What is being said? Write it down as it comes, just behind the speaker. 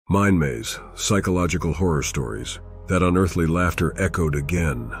Mind maze, psychological horror stories. That unearthly laughter echoed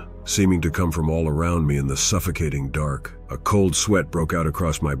again, seeming to come from all around me in the suffocating dark. A cold sweat broke out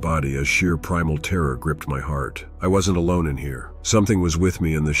across my body as sheer primal terror gripped my heart. I wasn't alone in here. Something was with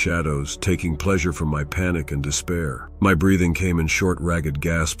me in the shadows, taking pleasure from my panic and despair. My breathing came in short, ragged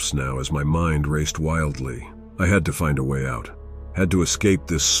gasps now as my mind raced wildly. I had to find a way out. Had to escape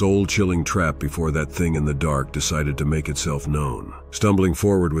this soul-chilling trap before that thing in the dark decided to make itself known. Stumbling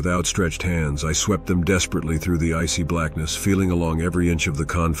forward with outstretched hands, I swept them desperately through the icy blackness, feeling along every inch of the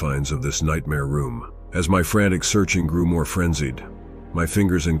confines of this nightmare room. As my frantic searching grew more frenzied, my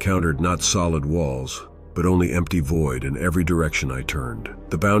fingers encountered not solid walls, but only empty void in every direction I turned.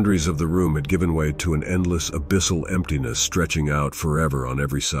 The boundaries of the room had given way to an endless, abyssal emptiness stretching out forever on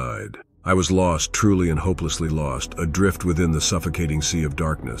every side. I was lost, truly and hopelessly lost, adrift within the suffocating sea of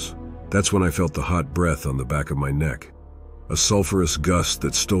darkness. That's when I felt the hot breath on the back of my neck, a sulphurous gust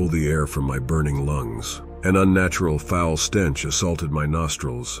that stole the air from my burning lungs. An unnatural foul stench assaulted my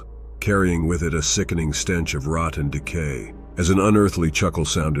nostrils, carrying with it a sickening stench of rot and decay, as an unearthly chuckle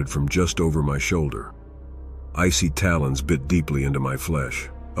sounded from just over my shoulder. Icy talons bit deeply into my flesh.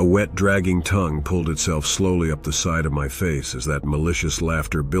 A wet, dragging tongue pulled itself slowly up the side of my face as that malicious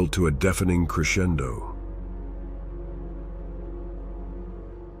laughter built to a deafening crescendo.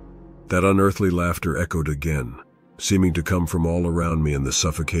 That unearthly laughter echoed again, seeming to come from all around me in the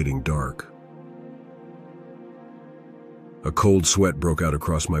suffocating dark. A cold sweat broke out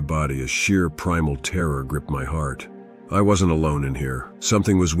across my body as sheer primal terror gripped my heart. I wasn't alone in here.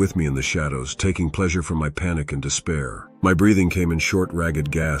 Something was with me in the shadows, taking pleasure from my panic and despair. My breathing came in short, ragged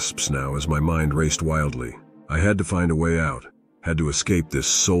gasps now as my mind raced wildly. I had to find a way out, had to escape this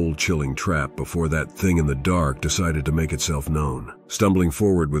soul-chilling trap before that thing in the dark decided to make itself known. Stumbling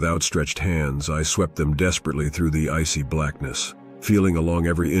forward with outstretched hands, I swept them desperately through the icy blackness, feeling along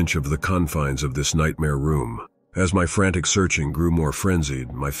every inch of the confines of this nightmare room. As my frantic searching grew more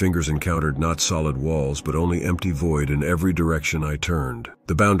frenzied, my fingers encountered not solid walls but only empty void in every direction I turned.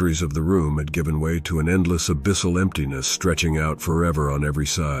 The boundaries of the room had given way to an endless abyssal emptiness stretching out forever on every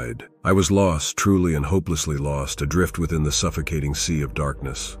side. I was lost, truly and hopelessly lost, adrift within the suffocating sea of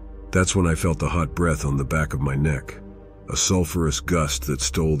darkness. That's when I felt the hot breath on the back of my neck, a sulphurous gust that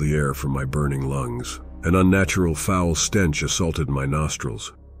stole the air from my burning lungs. An unnatural foul stench assaulted my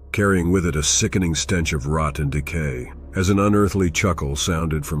nostrils, carrying with it a sickening stench of rot and decay, as an unearthly chuckle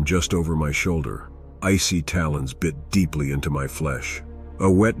sounded from just over my shoulder. Icy talons bit deeply into my flesh.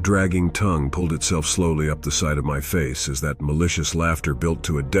 A wet, dragging tongue pulled itself slowly up the side of my face as that malicious laughter built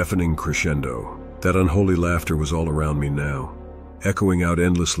to a deafening crescendo. That unholy laughter was all around me now, echoing out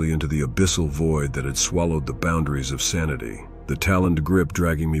endlessly into the abyssal void that had swallowed the boundaries of sanity. The taloned grip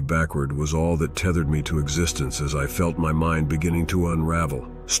dragging me backward was all that tethered me to existence as I felt my mind beginning to unravel,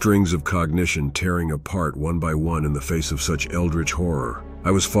 strings of cognition tearing apart one by one in the face of such eldritch horror.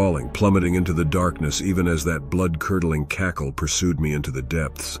 I was falling, plummeting into the darkness even as that blood-curdling cackle pursued me into the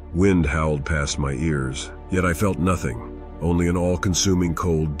depths. Wind howled past my ears, yet I felt nothing, only an all-consuming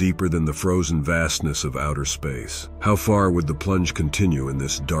cold deeper than the frozen vastness of outer space. How far would the plunge continue in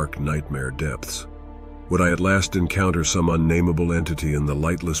this dark nightmare depths? Would I at last encounter some unnameable entity in the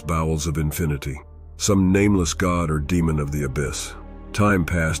lightless bowels of infinity? Some nameless god or demon of the abyss? Time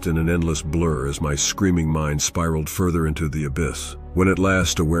passed in an endless blur as my screaming mind spiraled further into the abyss. When at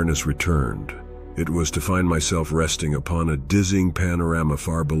last awareness returned, it was to find myself resting upon a dizzying panorama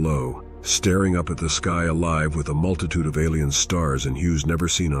far below, staring up at the sky alive with a multitude of alien stars and hues never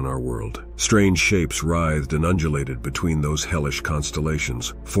seen on our world. Strange shapes writhed and undulated between those hellish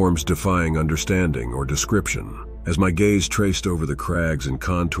constellations, forms defying understanding or description. As my gaze traced over the crags and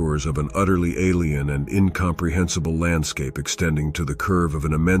contours of an utterly alien and incomprehensible landscape extending to the curve of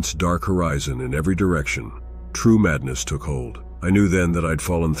an immense dark horizon in every direction, true madness took hold. I knew then that I'd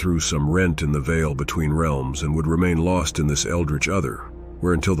fallen through some rent in the veil between realms and would remain lost in this eldritch other,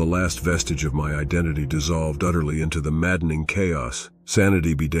 where until the last vestige of my identity dissolved utterly into the maddening chaos.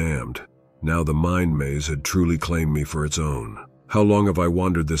 Sanity be damned. Now the mind maze had truly claimed me for its own. How long have I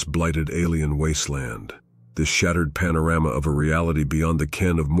wandered this blighted alien wasteland, this shattered panorama of a reality beyond the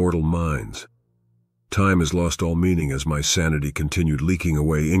ken of mortal minds? Time has lost all meaning as my sanity continued leaking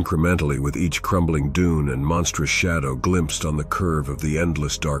away incrementally with each crumbling dune and monstrous shadow glimpsed on the curve of the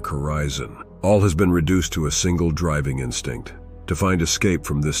endless dark horizon. All has been reduced to a single driving instinct: to find escape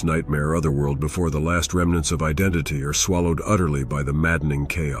from this nightmare otherworld before the last remnants of identity are swallowed utterly by the maddening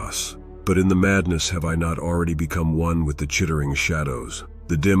chaos. But in the madness have I not already become one with the chittering shadows,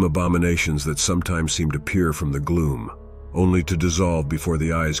 the dim abominations that sometimes seem to peer from the gloom, only to dissolve before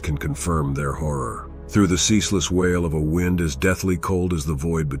the eyes can confirm their horror? through the ceaseless wail of a wind as deathly cold as the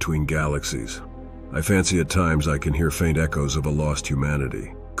void between galaxies. I fancy at times I can hear faint echoes of a lost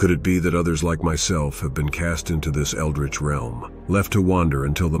humanity. Could it be that others like myself have been cast into this eldritch realm, left to wander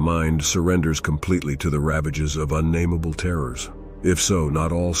until the mind surrenders completely to the ravages of unnameable terrors? If so,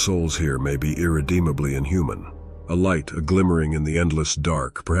 not all souls here may be irredeemably inhuman. A light, a glimmering in the endless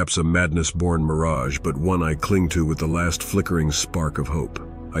dark, perhaps a madness-born mirage, but one I cling to with the last flickering spark of hope.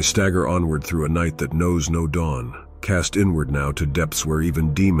 I stagger onward through a night that knows no dawn, cast inward now to depths where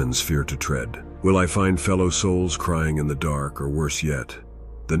even demons fear to tread. Will I find fellow souls crying in the dark, or worse yet,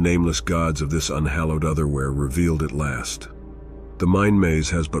 the nameless gods of this unhallowed otherwhere revealed at last? The mind maze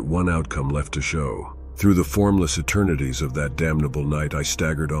has but one outcome left to show. Through the formless eternities of that damnable night I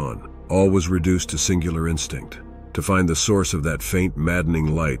staggered on. All was reduced to singular instinct, to find the source of that faint,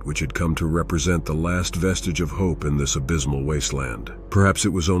 maddening light which had come to represent the last vestige of hope in this abysmal wasteland. Perhaps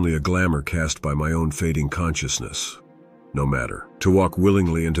it was only a glamour cast by my own fading consciousness. No matter. To walk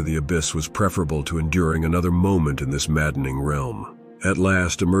willingly into the abyss was preferable to enduring another moment in this maddening realm. At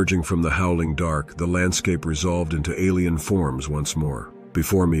last, emerging from the howling dark, the landscape resolved into alien forms once more.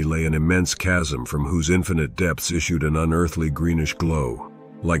 Before me lay an immense chasm from whose infinite depths issued an unearthly greenish glow,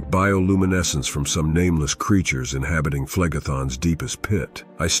 like bioluminescence from some nameless creatures inhabiting Phlegethon's deepest pit.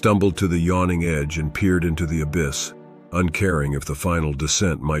 I stumbled to the yawning edge and peered into the abyss, uncaring if the final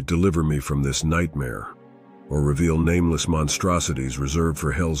descent might deliver me from this nightmare, or reveal nameless monstrosities reserved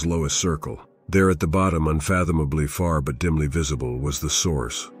for hell's lowest circle. There at the bottom, unfathomably far but dimly visible, was the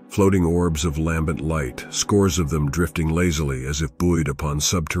source. Floating orbs of lambent light, scores of them drifting lazily as if buoyed upon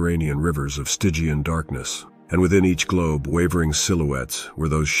subterranean rivers of Stygian darkness. And within each globe, wavering silhouettes, were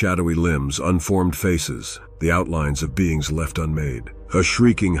those shadowy limbs, unformed faces, the outlines of beings left unmade. A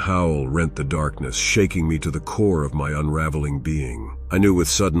shrieking howl rent the darkness, shaking me to the core of my unraveling being. I knew with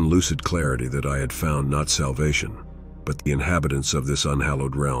sudden lucid clarity that I had found not salvation, but the inhabitants of this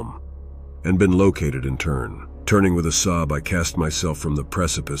unhallowed realm, and been located in turn. Turning with a sob, I cast myself from the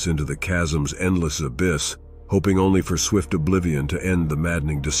precipice into the chasm's endless abyss, hoping only for swift oblivion to end the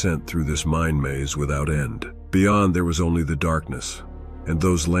maddening descent through this mind maze without end. Beyond there was only the darkness, and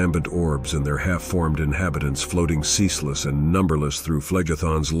those lambent orbs and their half-formed inhabitants floating ceaseless and numberless through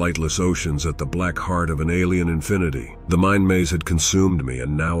Phlegethon's lightless oceans at the black heart of an alien infinity. The mind maze had consumed me,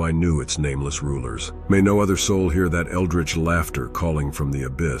 and now I knew its nameless rulers. May no other soul hear that eldritch laughter calling from the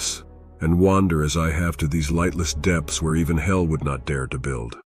abyss, and wander as I have to these lightless depths where even hell would not dare to build.